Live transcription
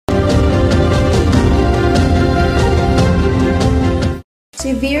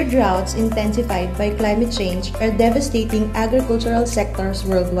Severe droughts intensified by climate change are devastating agricultural sectors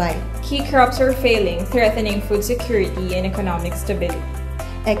worldwide. Key crops are failing, threatening food security and economic stability.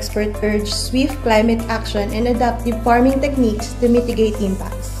 Experts urge swift climate action and adaptive farming techniques to mitigate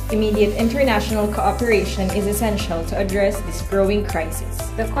impacts. Immediate international cooperation is essential to address this growing crisis.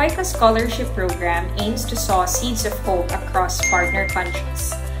 The KOICA Scholarship Program aims to sow seeds of hope across partner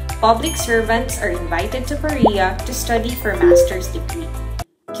countries. Public servants are invited to Korea to study for master's degree.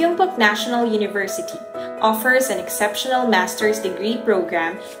 Kyungpook National University offers an exceptional master's degree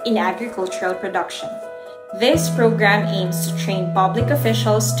program in agricultural production. This program aims to train public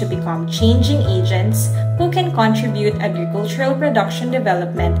officials to become changing agents who can contribute agricultural production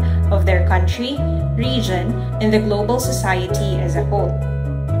development of their country, region, and the global society as a whole.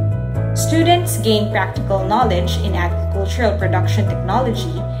 Students gain practical knowledge in agricultural production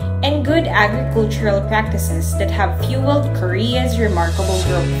technology and good agricultural practices that have fueled Korea's remarkable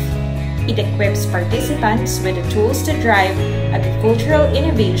growth. It equips participants with the tools to drive agricultural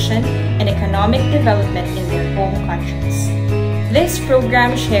innovation and economic development in their home countries. This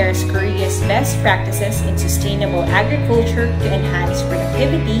program shares Korea's best practices in sustainable agriculture to enhance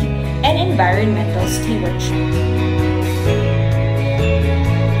productivity and environmental stewardship.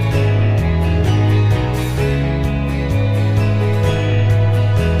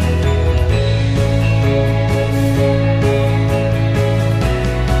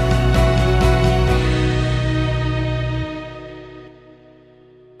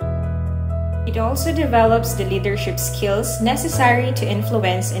 It also develops the leadership skills necessary to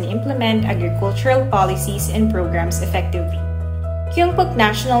influence and implement agricultural policies and programs effectively. Kyungpook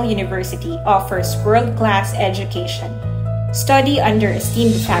National University offers world-class education. Study under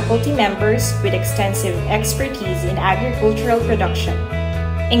esteemed faculty members with extensive expertise in agricultural production.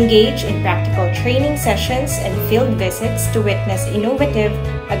 Engage in practical training sessions and field visits to witness innovative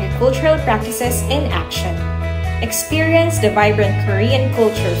agricultural practices in action. Experience the vibrant Korean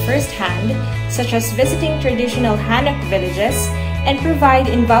culture firsthand, such as visiting traditional hanok villages, and provide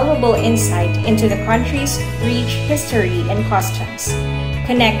invaluable insight into the country's rich history and customs.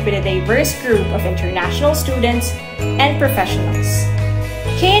 Connect with a diverse group of international students and professionals.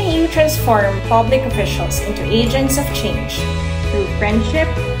 KNU transform public officials into agents of change through friendship,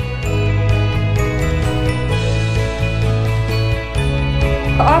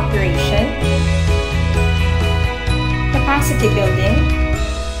 cooperation, capacity building,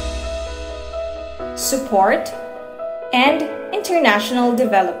 support, and international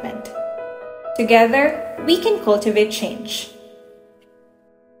development. Together, we can cultivate change.